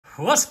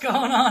What's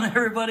going on,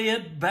 everybody?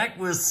 Back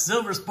with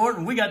SLVRsport,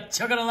 and we got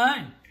Chuck on the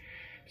line.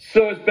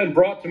 So it's been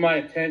brought to my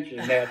attention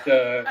that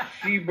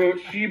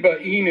Shiba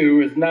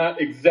Inu is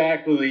not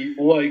exactly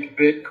like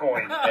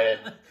Bitcoin,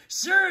 Ed.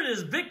 Sure it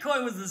is.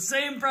 Bitcoin was the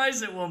same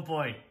price at one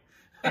point.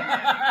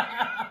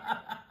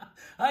 I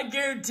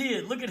guarantee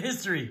it. Look at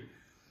history.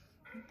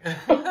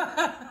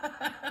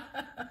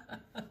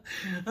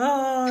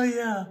 Oh,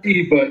 yeah.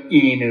 Shiba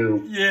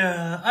Inu.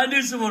 Yeah, I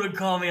knew someone would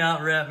call me out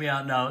and rat me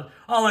out. No,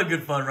 all in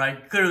good fun,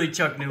 right? Clearly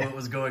Chuck knew what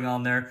was going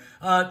on there.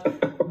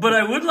 But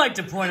I would like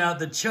to point out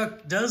that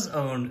Chuck does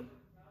own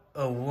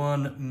a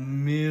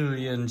 1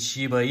 million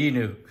Shiba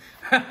Inu.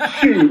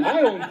 Shoot,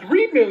 I own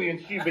 3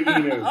 million Shiba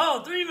Inu.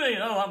 Oh, 3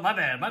 million. Oh, my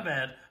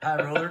bad.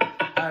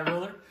 High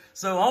roller.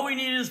 So all we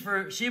need is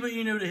for Shiba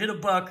Inu to hit a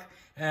buck,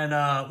 and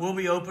we'll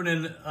be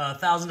opening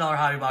 $1,000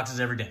 hobby boxes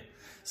every day.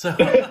 So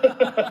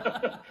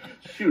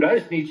shoot, I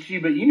just need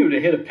Shiba Inu to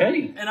hit a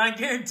penny. And I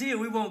guarantee you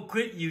we won't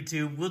quit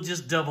YouTube. We'll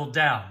just double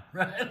down,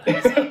 right?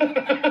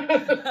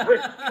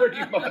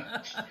 Pretty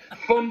much.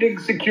 Funding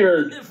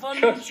secured.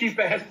 Chuck's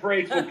cheap-ass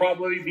breaks will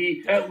probably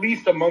be at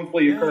least a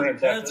monthly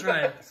occurrence. That's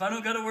right. If I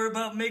don't got to worry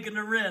about making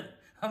the rent,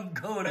 I'm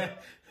going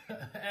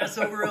ass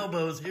over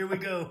elbows. Here we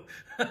go.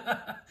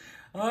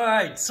 All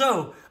right.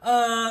 So,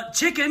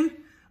 chicken,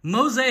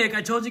 Mosaic.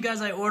 I told you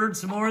guys I ordered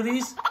some more of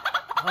these.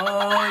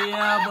 Oh,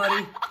 yeah,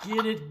 buddy.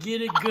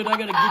 Get it good. I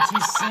got to get you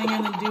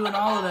singing and doing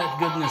all of that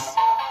goodness.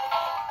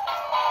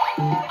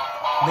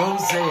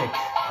 Mosaic.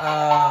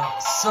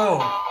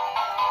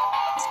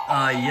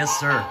 Yes,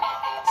 sir.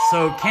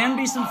 So, can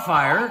be some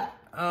fire.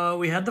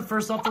 We had the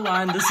first off the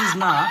line. This is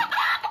not.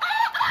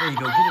 There you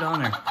go. Get it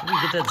on there. Let me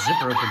get that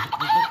zipper open.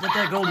 Let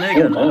that golden egg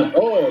in.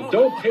 Oh,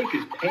 don't take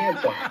his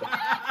pants off.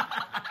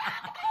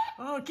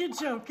 Oh, kid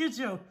show.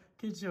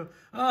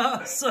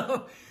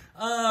 So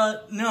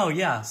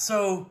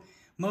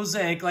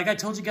Mosaic, like I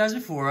told you guys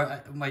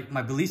before,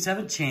 my beliefs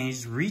haven't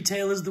changed.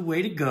 Retail is the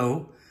way to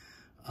go.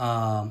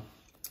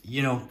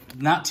 You know,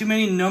 not too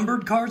many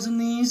numbered cards in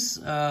these.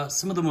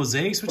 Some of the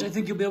Mosaics, which I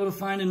think you'll be able to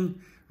find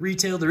in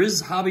retail. There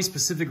is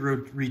hobby-specific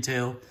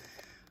retail,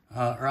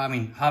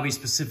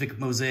 hobby-specific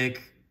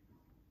Mosaic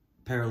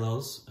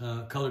parallels,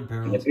 colored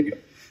parallels.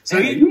 So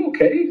are you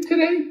okay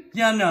today?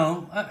 Yeah,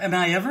 no. Am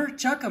I ever,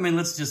 Chuck? I mean,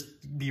 let's just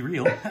be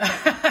real.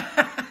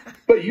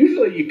 But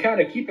usually you kind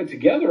of keep it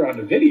together on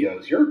the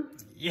videos.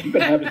 You've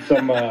been having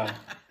some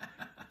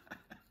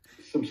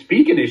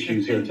speaking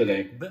issues here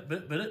today.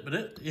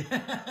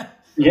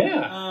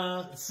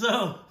 Yeah.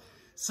 So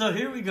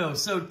here we go.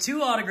 So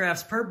 2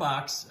 autographs per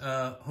box,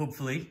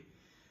 hopefully.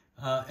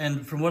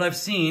 And from what I've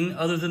seen,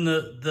 other than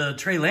the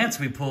Trey Lance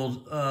we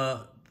pulled,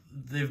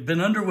 they've been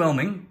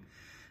underwhelming.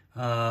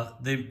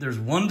 There's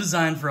one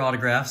design for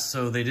autographs,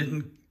 so they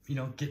didn't,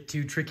 get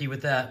too tricky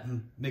with that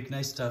and make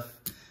nice stuff,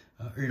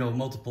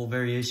 multiple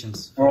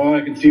variations. Oh,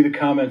 I can see the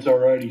comments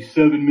already.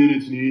 7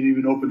 minutes and you didn't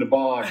even open the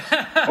box.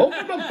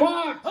 Open the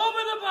box!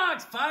 Open the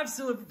box! 5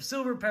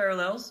 silver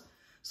parallels,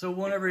 so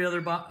 1 every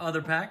other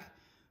pack.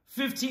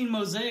 15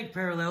 Mosaic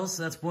parallels,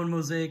 so that's 1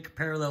 Mosaic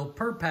parallel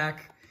per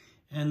pack.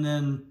 And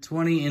then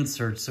 20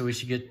 inserts, so we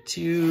should get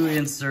 2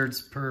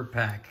 inserts per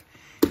pack.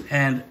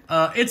 And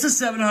it's a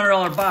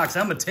 $700 box.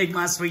 I'm going to take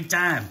my sweet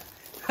time.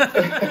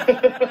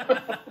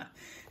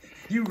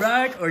 You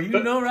right or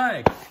you no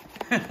right?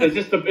 Is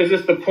this the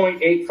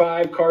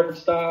 .85 card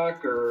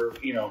stock or,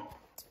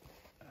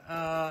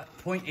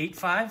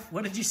 0.85?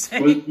 What did you say?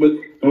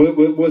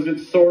 Was it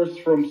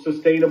sourced from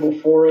Sustainable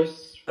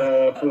Forests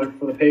for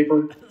the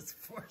paper?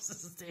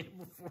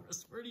 Sustainable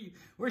Forest.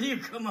 Where do you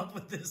come up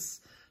with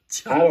this?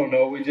 I don't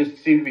know. We just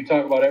seem to be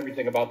talking about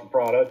everything about the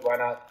product. Why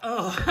not?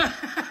 Oh.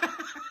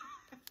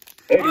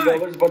 There you go.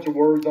 There's a bunch of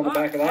words on the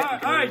back of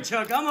that. All right,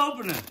 Chuck. I'm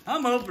opening.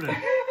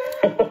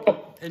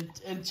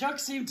 And Chuck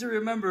seemed to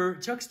remember.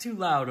 Chuck's too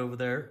loud over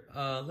there.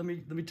 Let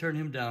me turn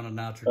him down a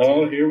notch or two.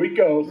 Oh, here we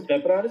go.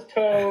 Stepping on his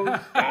toes.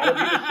 Gotta be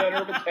the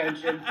center of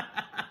attention.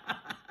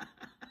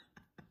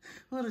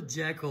 What a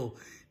jackhole.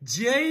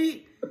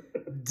 J.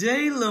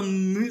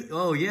 DeLemure.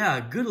 Oh, yeah.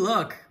 Good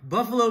luck.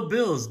 Buffalo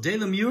Bills.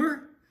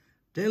 DeLemure?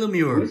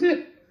 Who is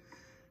it?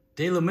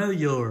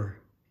 DeLemure.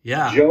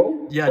 Yeah.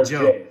 Joe? Yeah,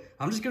 Joe. Jay?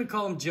 I'm just going to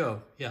call him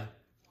Joe. Yeah.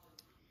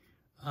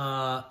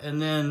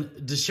 And then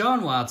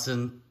Deshaun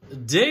Watson.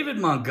 David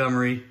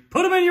Montgomery.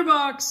 Put him in your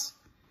box.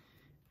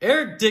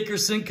 Eric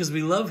Dickerson, because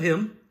we love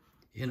him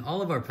in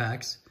all of our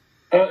packs.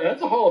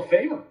 That's a Hall of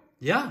Famer.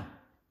 Yeah.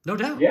 No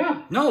doubt.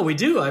 Yeah. No, we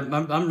do. I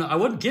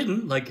wasn't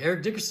kidding. Like,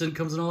 Eric Dickerson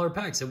comes in all our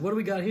packs. And what do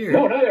we got here?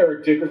 No, not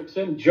Eric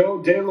Dickerson.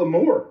 Joe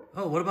DeLemure.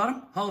 Oh, what about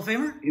him? Hall of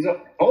Famer? He's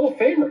a Hall of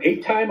Famer.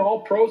 8-time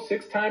All-Pro,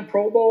 6-time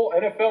Pro Bowl,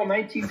 NFL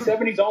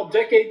 1970s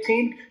All-Decade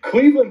Team,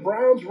 Cleveland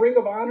Browns Ring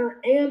of Honor,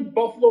 and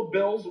Buffalo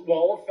Bills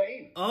Wall of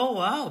Fame. Oh,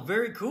 wow.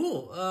 Very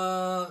cool.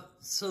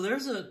 So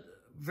there's a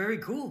very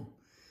cool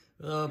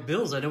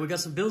Bills. I know we got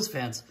some Bills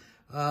fans.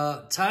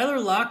 Tyler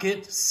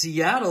Lockett,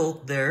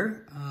 Seattle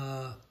there.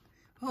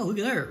 Oh, look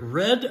at there.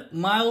 Red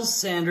Miles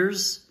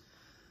Sanders.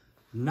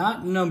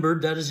 Not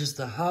numbered. That is just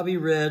the hobby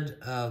red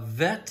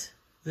vet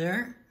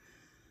there.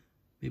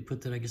 Let me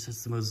put that, I guess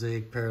that's the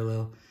Mosaic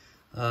parallel.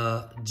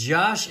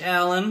 Josh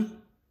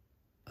Allen,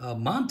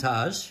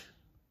 Montage,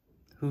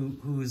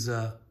 who's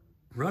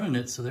running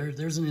it. So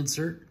there's an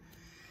insert.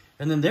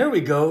 And then there we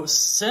go.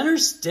 Center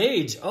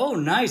stage. Oh,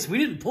 nice. We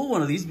didn't pull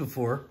one of these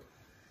before.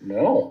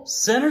 No.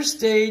 Center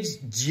stage,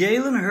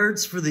 Jalen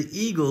Hurts for the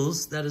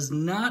Eagles. That is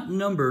not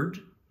numbered.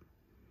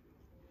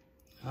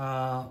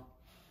 But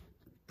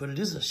it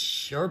is a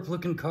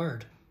sharp-looking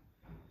card.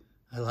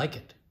 I like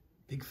it.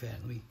 Big fan.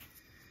 Let me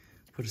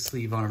put a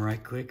sleeve on him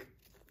right quick.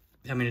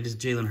 I mean, it is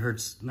Jalen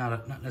Hurts,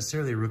 not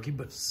necessarily a rookie,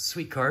 but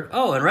sweet card.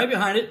 Oh, and right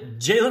behind it,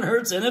 Jalen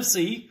Hurts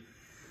NFC.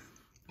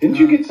 Didn't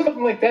you get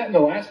something like that in the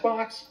last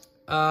box?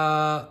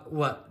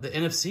 What? The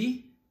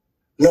NFC?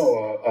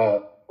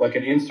 No, like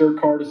an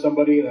insert card of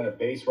somebody and then a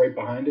base right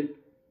behind it?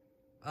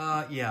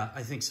 Yeah,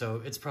 I think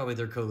so. It's probably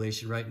their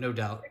collation, right? No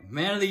doubt.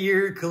 Man of the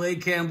Year, Calais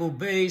Campbell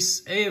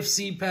base,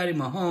 AFC Patty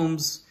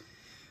Mahomes,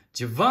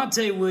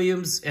 Javonte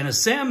Williams, and a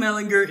Sam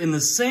Mellinger in the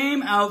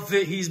same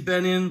outfit he's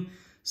been in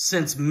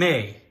since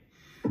May.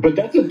 But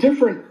that's a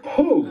different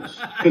pose,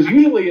 because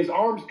usually his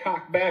arms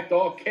cocked back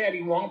all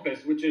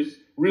cattywampus, which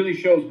really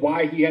shows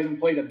why he hasn't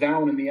played a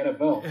down in the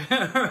NFL.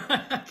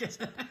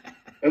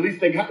 At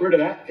least they got rid of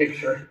that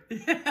picture.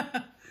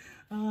 Yeah.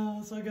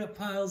 So I got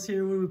piles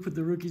here. Where do we put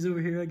the rookies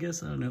over here, I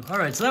guess? I don't know. All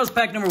right, so that was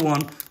pack number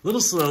 1. A little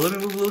slow. Let me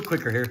move a little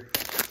quicker here.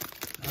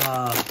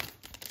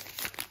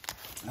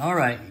 All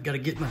right, got to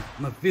get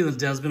my feelings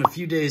down. It's been a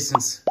few days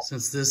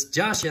since this.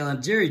 Josh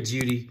Allen, Jerry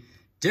Jeudy,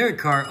 Derek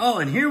Carr. Oh,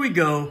 and here we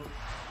go.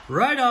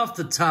 Right off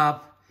the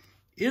top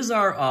is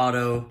our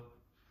auto.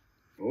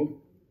 Oh.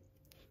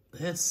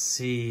 Let's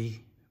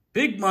see.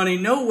 Big money,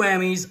 no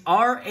whammies.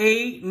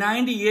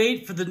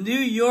 RA98 for the New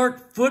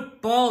York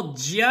Football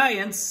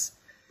Giants.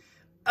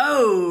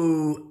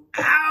 Oh,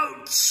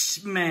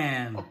 ouch,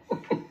 man.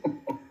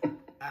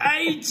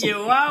 Ay,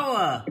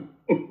 Chihuahua.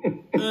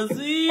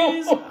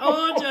 Aziz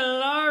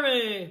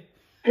Ojulari.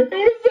 What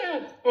is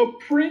that? A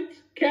print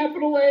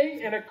capital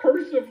A and a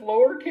cursive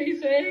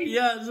lowercase a?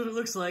 Yeah, that's what it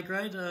looks like,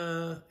 right?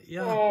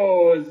 Yeah.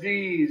 Oh,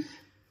 Aziz.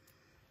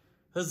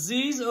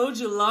 Aziz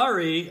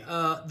Ojulari.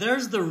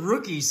 There's the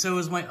rookie. So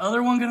is my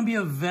other one going to be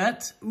a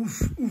vet?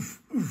 Oof,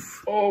 oof,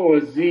 oof. Oh,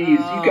 Aziz, you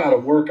got to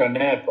work on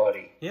that,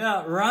 buddy.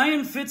 Yeah,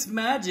 Ryan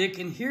Fitzmagic.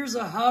 And here's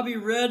a hobby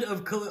red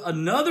of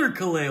another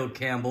Calais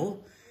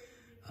Campbell.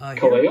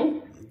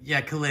 Calais?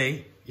 Yeah,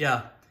 Calais.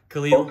 Yeah,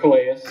 Khalil. Or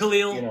Calais.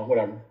 Khalil. You know,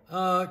 whatever.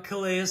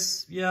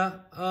 Calais, yeah.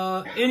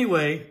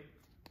 Anyway,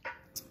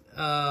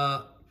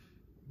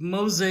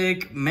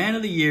 Mosaic, Man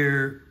of the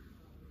Year.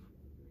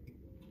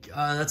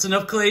 That's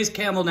enough Calais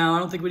Campbell now. I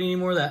don't think we need any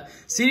more of that.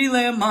 CeeDee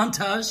Lamb,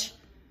 Montage.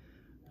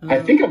 I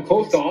think I'm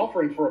close to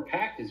offering for a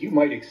pack, as you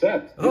might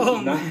accept. This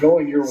is not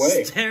going your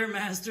way.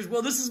 Stairmasters.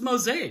 Well, this is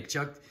Mosaic,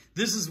 Chuck.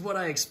 This is what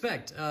I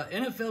expect.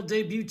 NFL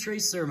debut, Trey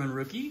Sermon,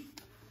 rookie.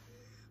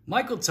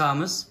 Michael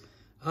Thomas.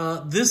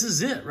 This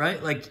is it,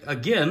 right? Like,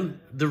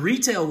 again, the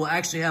retail will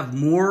actually have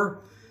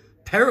more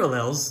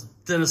parallels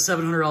than a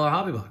 $700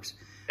 hobby box,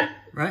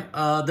 right?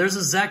 There's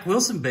a Zach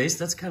Wilson base.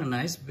 That's kind of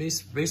nice.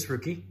 Base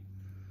rookie.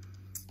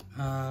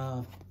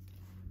 Zach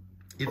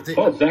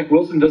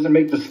Wilson doesn't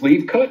make the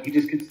sleeve cut? He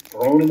just gets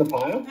thrown in the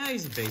pile? Yeah,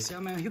 he's a base. I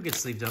mean, he'll get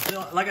sleeved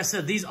up. Like I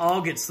said, these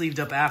all get sleeved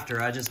up after.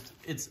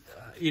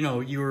 You know,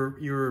 you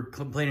were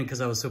complaining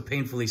because I was so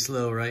painfully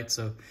slow, right?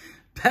 So,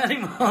 Patty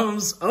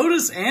Mahomes,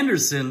 Otis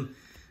Anderson.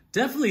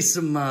 Definitely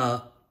some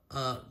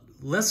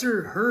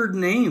lesser heard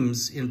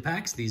names in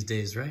packs these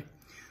days, right?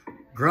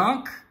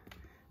 Gronk,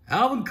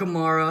 Alvin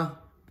Kamara,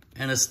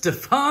 and a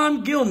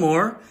Stephon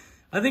Gilmore.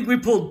 I think we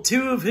pulled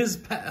 2 of his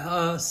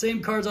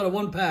same cards out of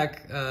one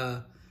pack,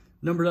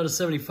 numbered out of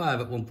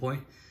 75 at one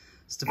point.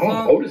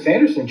 Otis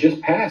Anderson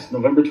just passed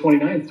November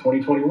 29th,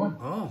 2021.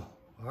 Oh,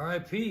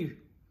 R.I.P.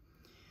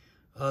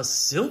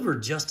 Silver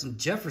Justin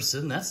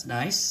Jefferson. That's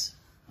nice.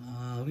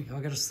 I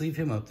got to sleeve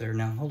him up there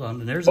now. Hold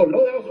on. And there's no, that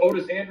was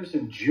Otis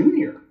Anderson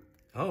Jr.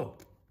 Oh.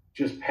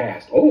 Just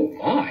passed. Oh,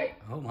 my.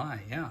 Oh, my,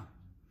 yeah.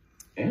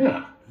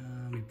 Yeah.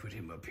 Let me put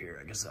him up here.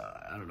 I guess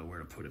I don't know where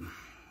to put him.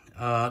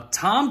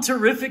 Tom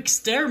Terrific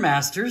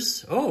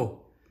Stairmasters. Oh,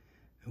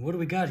 and what do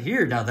we got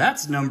here? Now,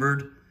 that's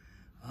numbered.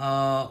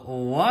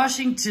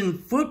 Washington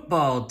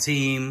Football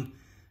Team,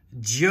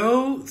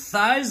 Joe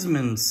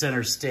Theismann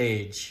center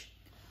stage.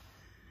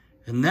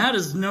 And that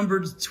is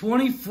numbered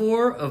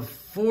 24 of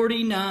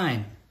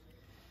 49.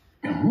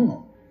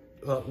 Oh.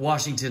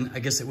 Washington, I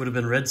guess it would have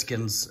been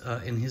Redskins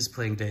in his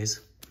playing days.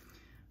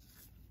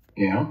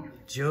 Yeah.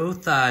 Joe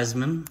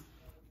Theismann.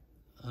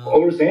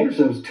 Otis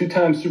Anderson was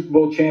 2-time Super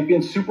Bowl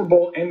champion, Super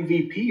Bowl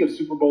MVP of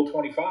Super Bowl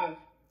 25.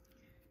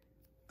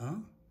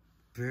 Oh,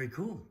 very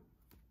cool.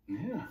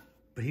 Yeah.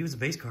 But he was a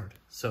base card.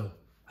 So,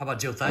 how about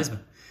Joe Theismann?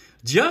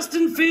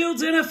 Justin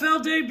Fields'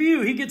 NFL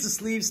debut. He gets a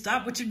sleeve.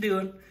 Stop what you're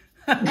doing.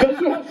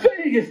 That's what I'm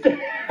saying.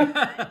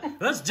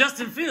 That's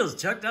Justin Fields,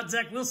 Chuck, not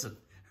Zach Wilson.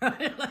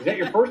 Is that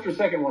your first or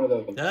second one of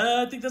those?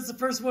 I think that's the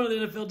first one of the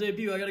NFL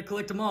debut. I got to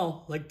collect them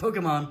all, like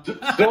Pokemon.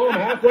 So I'm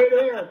halfway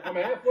there. I'm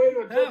halfway to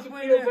a Justin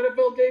Fields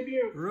NFL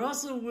debut.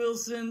 Russell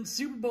Wilson,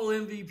 Super Bowl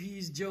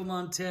MVPs, Joe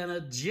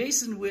Montana,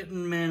 Jason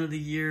Witten, Man of the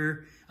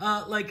Year.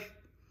 I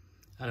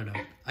don't know.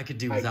 I could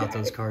do without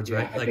those cards,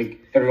 right? I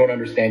think everyone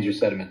understands your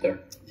sentiment there.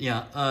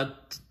 Yeah.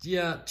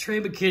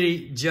 Trey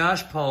McKitty,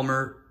 Josh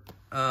Palmer.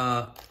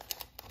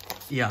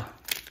 Yeah.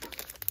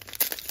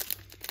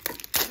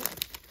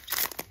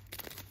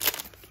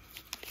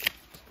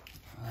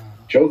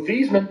 Joe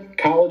Theismann,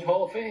 College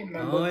Hall of Fame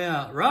member. Oh,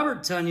 yeah. Robert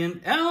Tonyan,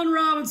 Allen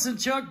Robinson,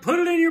 Chuck, put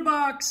it in your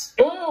box.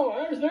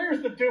 Oh,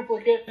 there's the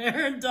duplicate.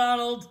 Aaron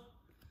Donald,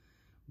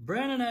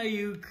 Brandon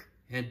Ayuk,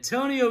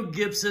 Antonio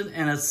Gibson,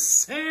 and a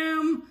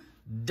Sam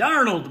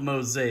Darnold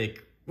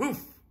mosaic.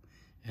 Woof.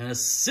 And a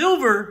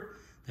silver,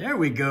 there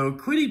we go,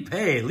 Kwity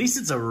Paye. At least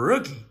it's a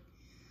rookie.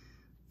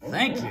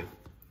 Thank you.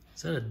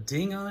 Is that a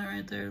ding on that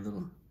right there?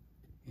 Little?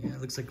 Yeah,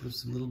 it looks like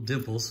there's some little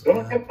dimples.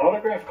 Don't I have an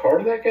autographed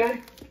card of that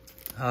guy?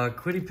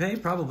 Kwity Paye,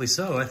 probably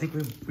so. I think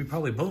we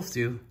probably both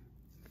do.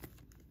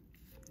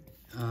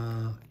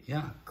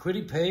 Yeah,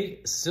 Kwity Paye,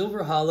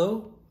 silver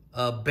hollow,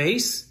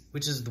 base,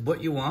 which is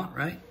what you want,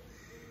 right?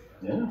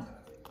 Yeah.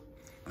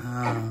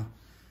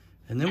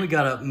 And then we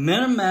got a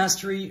Men of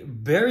Mastery,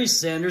 Barry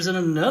Sanders, and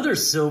another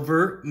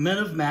silver Men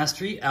of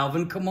Mastery,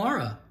 Alvin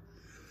Kamara.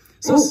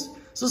 So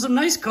some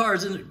nice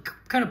cards, and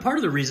kind of part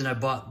of the reason I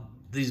bought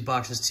these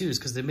boxes too is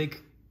because they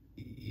make,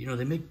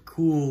 they make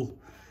cool.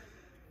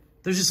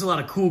 There's just a lot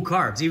of cool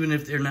cards, even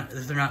if they're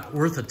not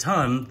worth a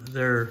ton.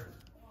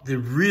 They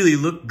really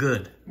look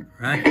good,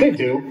 right? They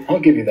do. I'll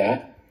give you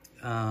that.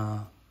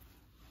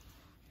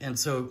 And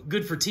so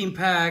good for team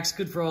packs,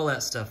 good for all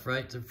that stuff,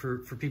 right? For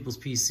people's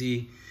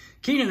PC.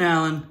 Keenan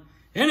Allen,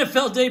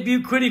 NFL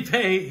debut, Kwity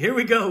Paye. Here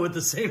we go with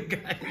the same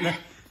guy.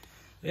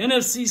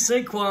 NFC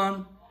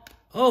Saquon.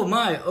 Oh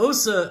my,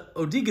 Osa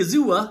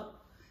Odigizua,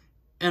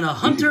 and a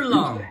Hunter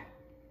Long.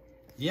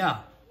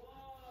 Yeah.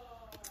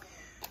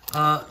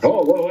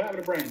 What'll happen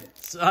to Brandon?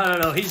 So, I don't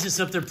know. He's just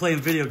up there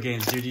playing video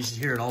games, dude. You should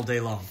hear it all day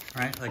long,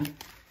 right?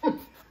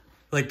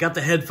 Like got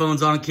the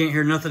headphones on, can't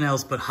hear nothing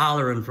else but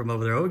hollering from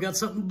over there. Oh, we got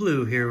something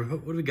blue here.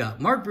 What do we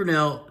got? Mark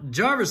Brunell,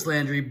 Jarvis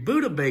Landry,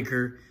 Buda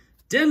Baker,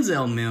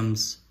 Denzel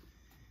Mims,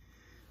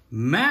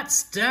 Matt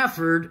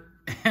Stafford,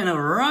 and a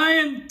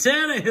Ryan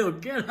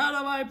Tannehill. Get out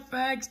of my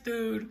packs,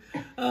 dude.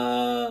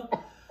 Ryan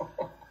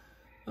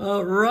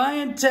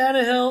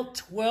Tannehill,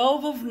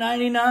 12 of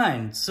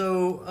 99.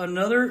 So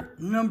another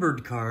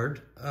numbered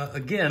card.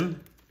 Again,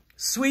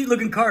 sweet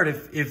looking card.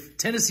 If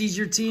Tennessee's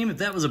your team, if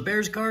that was a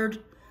Bears card,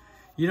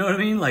 you know what I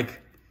mean?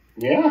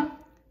 Yeah.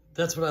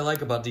 That's what I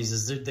like about these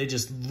is they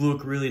just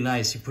look really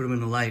nice. You put them in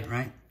the light,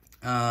 right?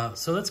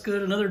 So that's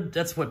good.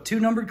 That's what, 2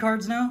 numbered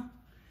cards now?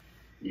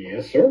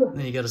 Yes, sir.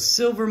 Then you got a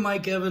silver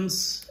Mike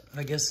Evans.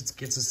 I guess it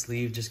gets a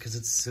sleeve just because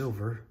it's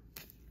silver.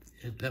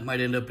 That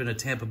might end up in a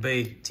Tampa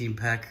Bay team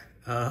pack.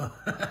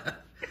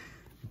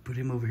 Put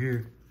him over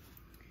here.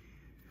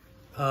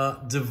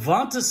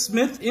 Devonta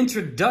Smith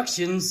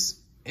introductions.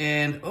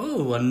 And,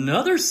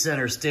 another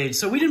center stage.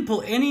 So we didn't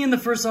pull any in the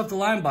first off the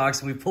line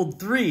box. And we pulled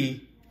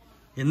 3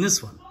 in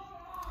this one.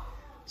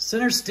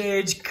 Center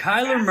stage,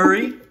 Kyler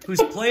Murray, who's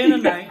playing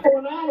tonight. What's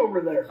going on over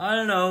there? I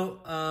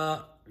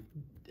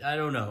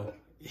don't know.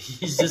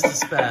 He's just a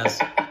spaz.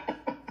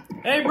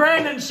 Hey,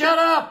 Brandon, shut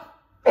up!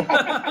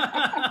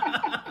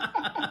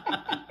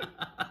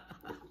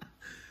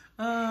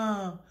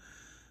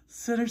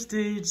 Center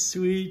stage,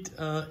 sweet.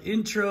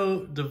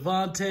 Intro,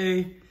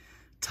 Devontae.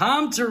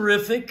 Tom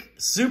Terrific,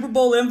 Super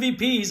Bowl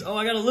MVPs. Oh,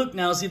 I got to look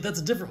now, see if that's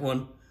a different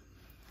one.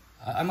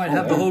 I might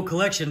have the whole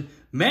collection.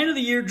 Man of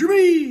the Year, Drew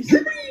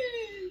Brees.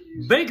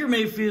 Baker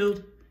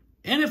Mayfield,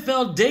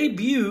 NFL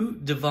debut,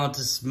 Devonta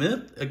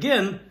Smith.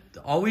 Again,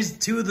 always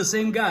 2 of the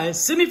same guys.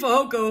 Simi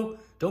Fehoko,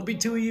 don't be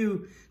 2 of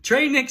you.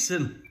 Trey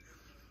Nixon.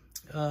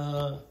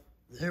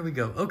 There we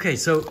go. Okay,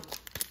 so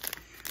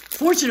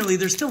fortunately,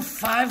 there's still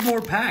 5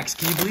 more packs.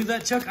 Can you believe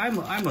that, Chuck?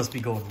 I must be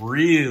going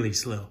really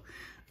slow.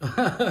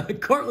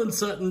 Cortland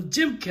Sutton,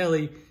 Jim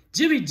Kelly,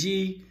 Jimmy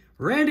G,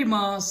 Randy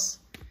Moss.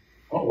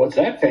 Oh, what's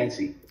that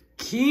fancy?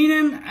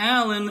 Keenan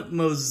Allen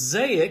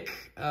Mosaic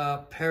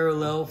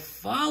parallel,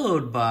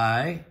 followed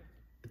by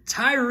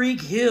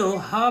Tyreek Hill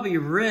Hobby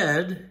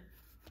Red.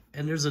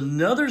 And there's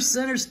another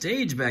center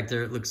stage back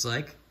there, it looks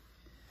like.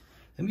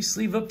 Let me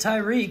sleeve up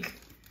Tyreek.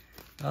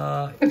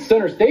 That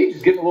center stage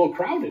is getting a little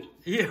crowded.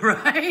 Yeah,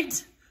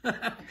 right?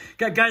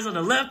 Got guys on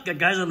the left, got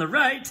guys on the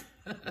right.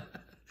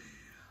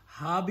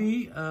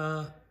 Hobby,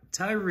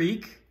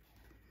 Tyreek.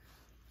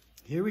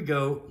 Here we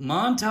go.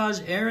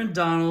 Montage, Aaron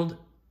Donald,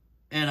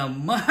 and a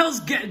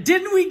Miles.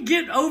 Didn't we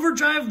get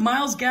overdrive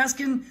Miles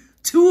Gaskin?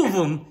 2 of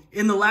them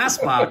in the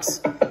last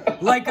box.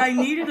 Like I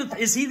needed.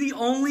 Is he the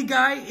only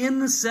guy in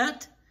the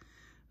set?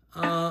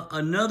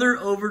 Another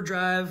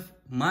overdrive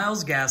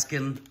Miles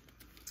Gaskin.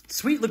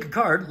 Sweet looking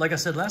card. Like I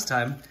said last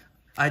time,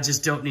 I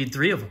just don't need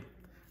 3 of them.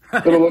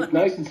 It'll look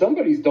nice in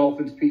somebody's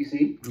Dolphins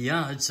PC.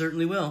 Yeah, it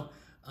certainly will.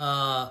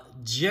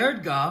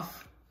 Jared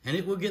Goff, and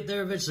it will get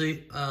there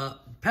eventually.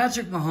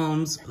 Patrick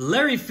Mahomes,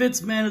 Larry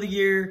Fitz, Man of the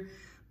Year,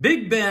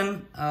 Big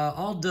Ben,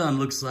 all done,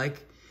 looks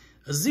like,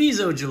 Azeez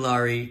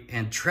Ojulari,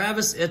 and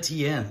Travis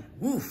Etienne.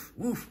 Woof,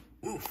 woof,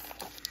 woof.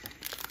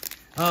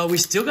 We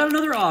still got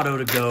another auto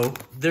to go.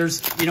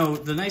 There's, you know,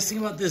 the nice thing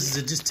about this is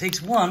it just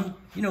takes one.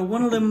 You know,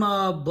 one of them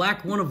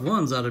black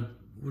one-of-ones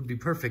would be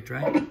perfect,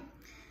 right?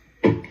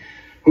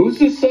 Who's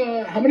this?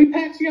 How many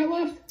packs you got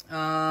left?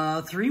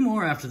 3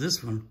 more after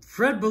this one.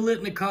 Fred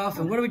Bolitnikoff,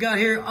 and what do we got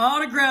here?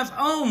 Autographs.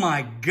 Oh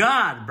my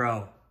God,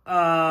 bro.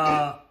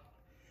 I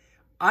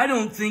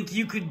don't think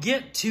you could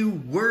get 2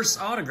 worse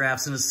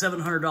autographs in a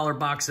 $700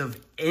 box of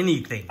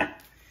anything.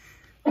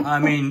 I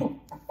mean,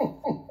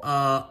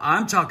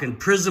 I'm talking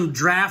Prism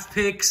draft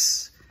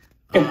picks,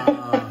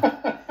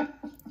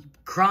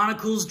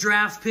 Chronicles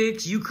draft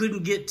picks. You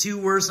couldn't get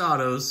 2 worse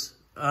autos.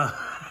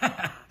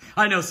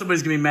 I know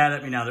somebody's going to be mad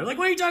at me now. They're like,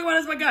 what are you talking about?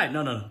 That's my guy.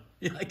 No, no,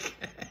 no. Like,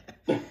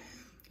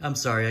 I'm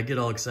sorry. I get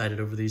all excited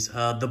over these.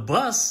 The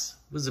bus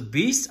was a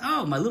beast.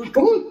 Oh, my little...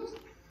 Ooh,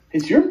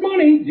 it's your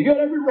money. You got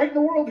every right in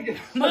the world to get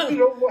excited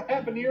over what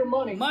happened to your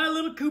money. My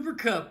little Cooper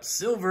Cup.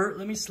 Silver.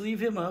 Let me sleeve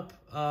him up.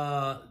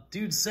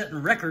 Dude's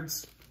setting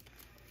records.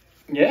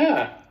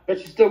 Yeah.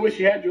 Bet you still wish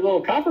you had your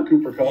little Copper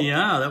Cooper Cup.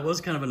 Yeah, that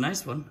was kind of a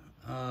nice one.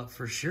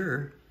 For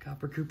sure.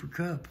 Copper Cooper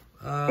Cup.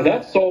 But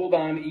that's sold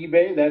on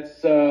eBay.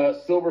 That's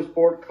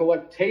SLVRsport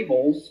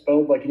Collectables,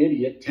 spelled like an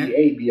idiot,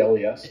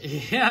 Tables.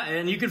 Yeah,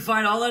 and you can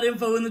find all that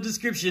info in the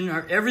description.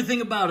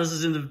 Everything about us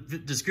is in the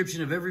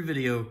description of every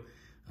video.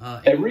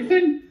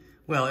 Everything?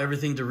 Well,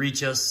 everything to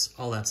reach us,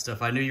 all that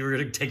stuff. I knew you were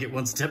going to take it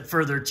one step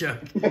further,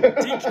 Chuck.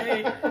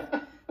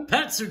 DK,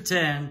 Pat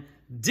Surtain,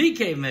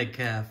 DK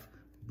Metcalf,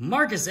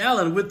 Marcus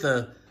Allen with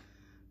the...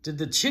 Did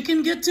the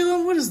chicken get to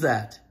him? What is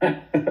that?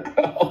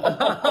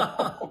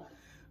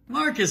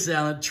 Marcus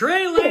Allen,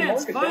 Trey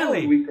Lance,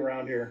 finally. Week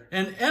around here.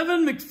 And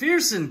Evan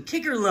McPherson,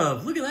 kicker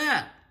love. Look at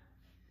that.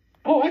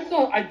 Oh,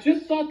 I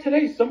just saw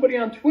today somebody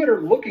on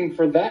Twitter looking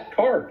for that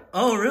card.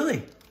 Oh,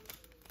 really?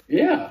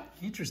 Yeah.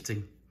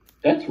 Interesting.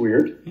 That's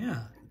weird.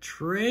 Yeah.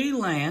 Trey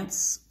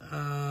Lance,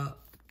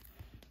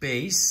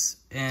 base.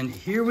 And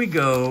here we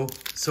go.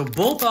 So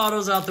both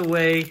autos out the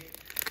way.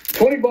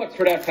 $20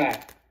 for that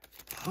pack.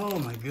 Oh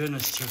my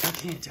goodness, Chuck. I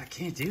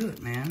can't do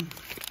it, man.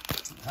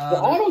 The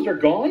autos are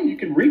gone. You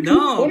can recoup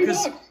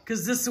 $20.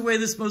 Because this is the way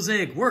this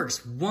mosaic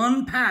works.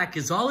 1 pack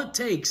is all it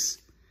takes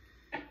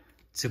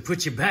to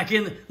put you back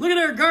in. Look at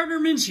our Gardner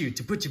Minshew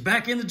to put you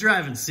back in the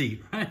driving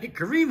seat, right?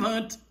 Kareem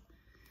Hunt.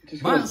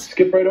 Just gonna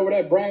skip right over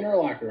that Brian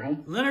Urlacher, huh?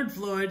 Leonard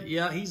Floyd.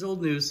 Yeah, he's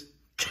old news.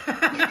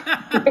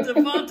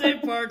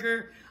 Devontae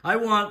Parker. I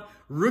want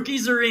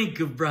Rookies or Ink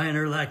of Brian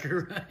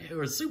Urlacher, right?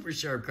 Or Super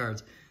Sharp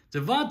cards.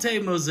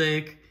 Devontae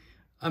Mosaic.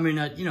 I mean,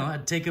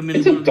 I'd take him in.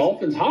 It's a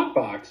Dolphins hot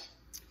box.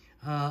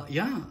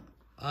 Yeah,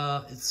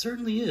 it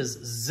certainly is.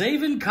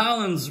 Zaven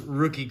Collins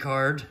rookie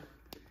card.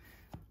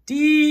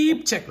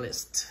 Deep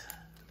checklist.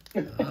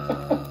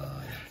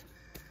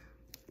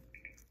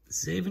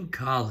 Zaven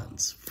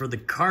Collins for the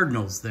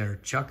Cardinals there.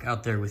 Chuck,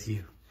 out there with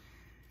you.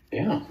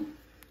 Yeah.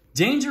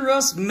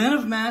 Dangerous Men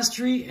of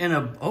Mastery and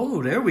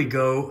there we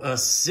go. A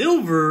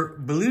silver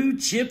blue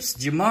chips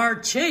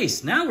Jamar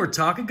Chase. Now we're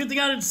talking. Good thing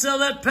I didn't sell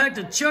that pack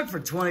to Chuck for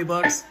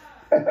 $20.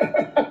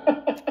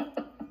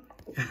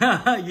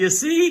 You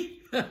see?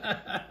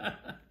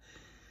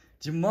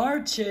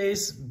 Jamar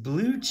Chase,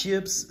 blue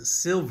chips,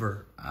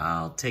 silver.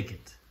 I'll take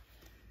it.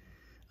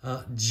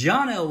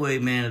 John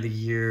Elway, Man of the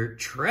Year.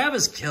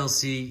 Travis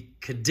Kelce,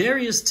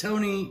 Kadarius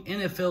Toney,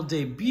 NFL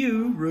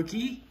debut,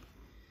 rookie.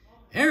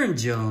 Aaron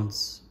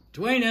Jones,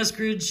 Dwayne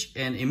Eskridge,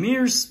 and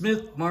Emir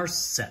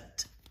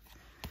Smith-Marset.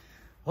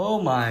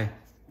 Oh my.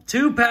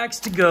 2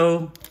 packs to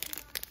go.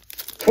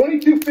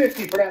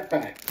 $22.50 for that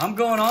pack. I'm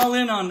going all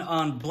in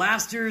on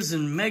blasters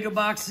and mega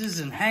boxes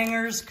and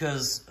hangers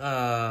because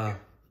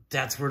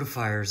that's where the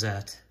fire's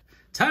at.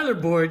 Tyler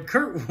Boyd,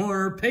 Kurt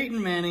Warner,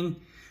 Peyton Manning.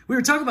 We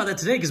were talking about that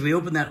today because we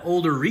opened that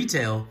older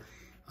retail.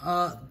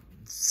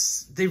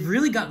 They've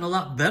really gotten a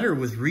lot better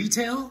with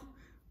retail,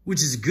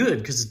 which is good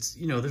because it's,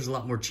 there's a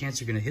lot more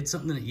chance you're going to hit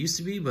something than it used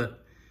to be.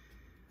 But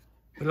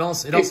it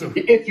also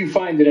if you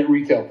find it at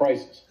retail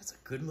prices. That's a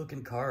good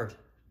looking card.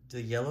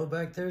 The yellow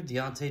back there,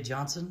 Deontay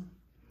Johnson.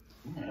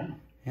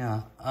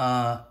 Yeah.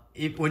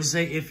 What'd you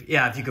say? If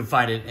you can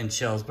find it in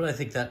shells, but I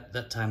think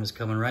that time is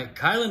coming, right?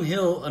 Kylan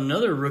Hill,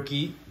 another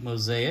rookie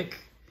mosaic.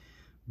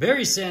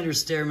 Barry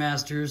Sanders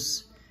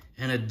Stairmasters,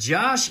 and a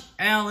Josh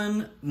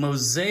Allen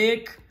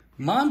mosaic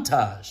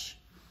montage.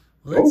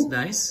 Well, that's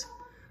nice.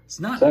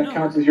 It's not. So that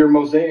counts as your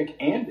mosaic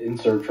and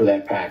insert for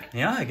that pack.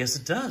 Yeah, I guess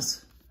it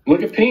does.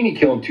 Look at Panini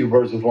killing 2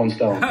 birds with 1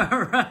 stone.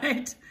 All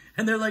right.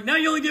 And they're like, now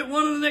you only get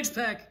 1 in the next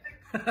pack.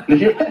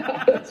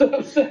 Yeah, that's what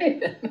I'm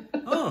saying.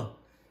 Oh,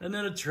 and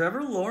then a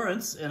Trevor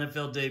Lawrence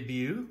NFL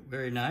debut.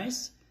 Very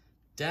nice.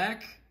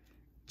 Dak,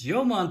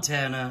 Joe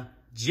Montana,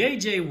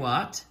 J.J.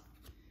 Watt,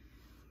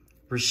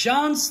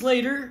 Rashawn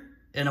Slater,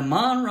 and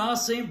Amon-Ra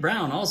St.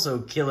 Brown also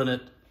killing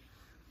it.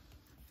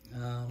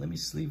 Let me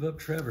sleeve up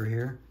Trevor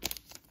here.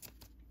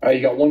 All right,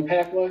 you got 1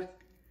 pack left?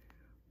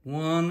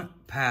 1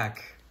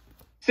 pack.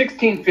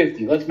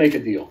 1650. Let's make a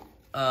deal.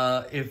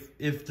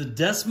 If the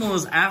decimal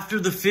is after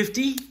the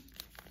 50,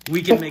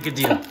 we can make a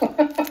deal.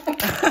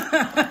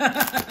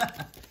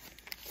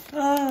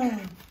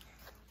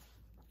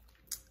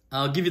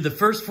 I'll give you the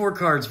first 4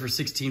 cards for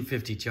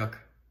 1650, Chuck.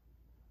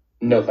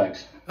 No,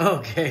 thanks.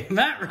 Okay,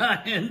 Matt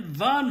Ryan,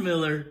 Von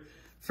Miller,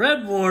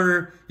 Fred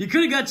Warner. You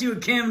could have got you a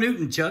Cam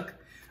Newton, Chuck.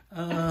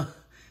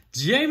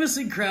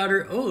 Jamison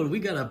Crowder. Oh, we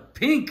got a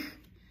pink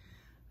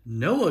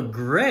Noah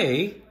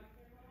Gray.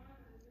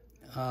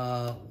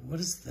 What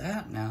is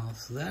that now?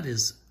 So that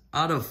is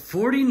out of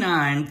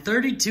 49,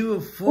 32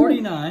 of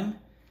 49.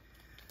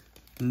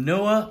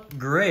 Noah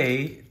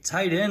Gray,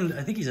 tight end.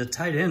 I think he's a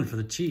tight end for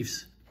the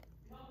Chiefs.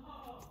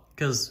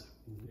 Because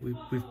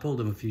we've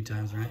pulled him a few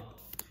times, right?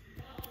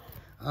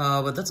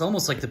 But that's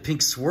almost like the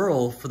pink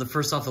swirl for the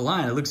first off the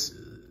line. It looks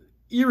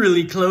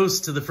eerily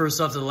close to the first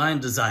off the line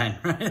design,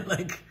 right?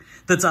 Like,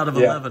 that's out of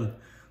 11.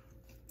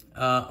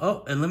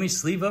 Oh, and let me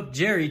sleeve up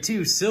Jerry,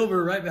 too.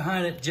 Silver right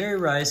behind it. Jerry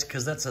Rice,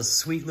 because that's a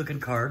sweet-looking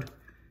card.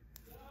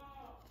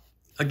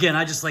 Again,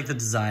 I just like the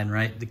design,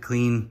 right? The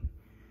clean.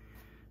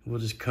 We'll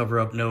just cover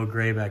up Noah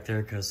Gray back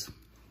there, because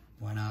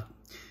why not?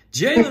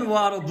 Jalen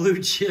Waddle,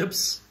 blue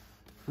chips.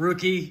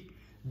 Rookie.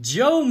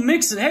 Joe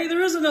Mixon. Hey,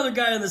 there is another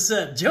guy in the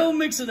set. Joe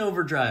Mixon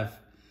overdrive.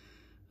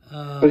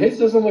 But his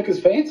doesn't look as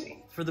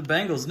fancy. For the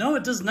Bengals. No,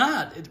 it does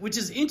not. Which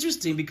is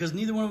interesting because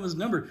neither one of them is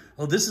numbered.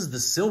 Oh, this is the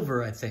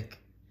silver, I think.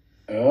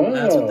 Oh,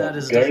 that's what that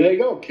is. There they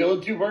go.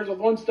 Killing 2 birds with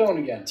 1 stone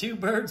again. 2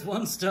 birds,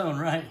 1 stone,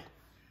 right.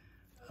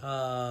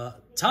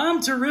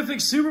 Tom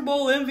Terrific Super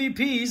Bowl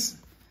MVPs.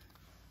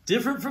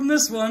 Different from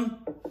this one.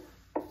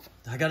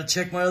 I got to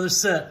check my other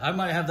set. I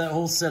might have that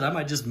whole set. I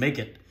might just make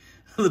it.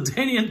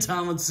 LaDainian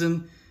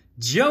Tomlinson.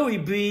 Joey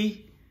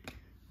B.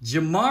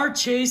 Jamar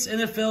Chase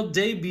NFL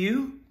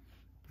debut.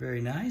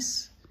 Very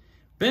nice.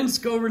 Ben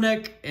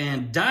Skoverneck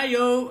and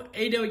Dio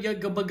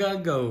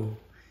Adoyagabago.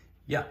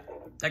 Yeah,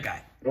 that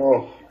guy.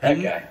 Oh,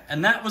 that guy.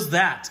 And that was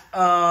that.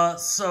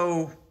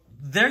 So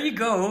there you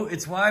go.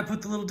 It's why I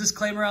put the little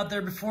disclaimer out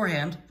there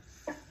beforehand.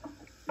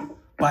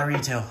 Buy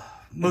retail.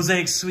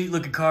 Mosaic, sweet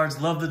looking cards.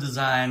 Love the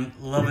design.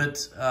 Love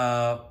it.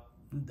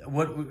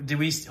 What did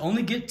we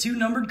only get 2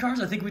 numbered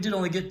cards? I think we did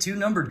only get 2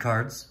 numbered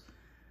cards.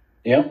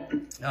 Yep.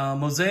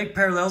 Mosaic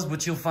parallels,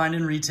 which you'll find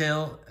in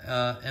retail,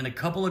 and a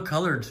couple of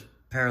colored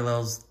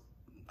parallels,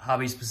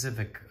 hobby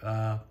specific.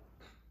 Womp,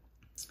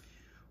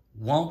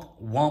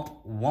 womp,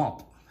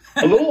 womp.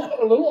 a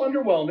little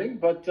underwhelming,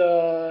 but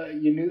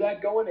you knew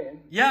that going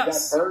in.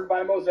 Yes. You got burned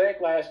by Mosaic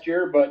last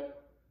year,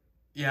 but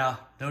yeah,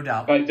 no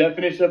doubt. By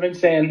definition of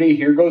insanity,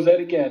 here goes Ed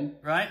again.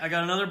 Right? I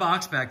got another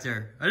box back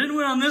there. I didn't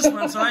win on this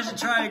one, so I should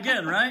try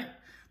again, right?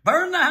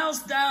 Burn the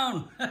house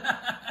down.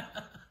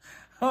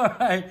 All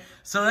right.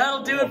 So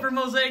that'll do it for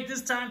Mosaic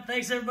this time.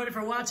 Thanks, everybody,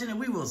 for watching, and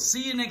we will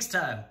see you next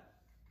time.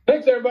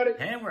 Thanks, everybody.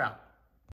 And we're out.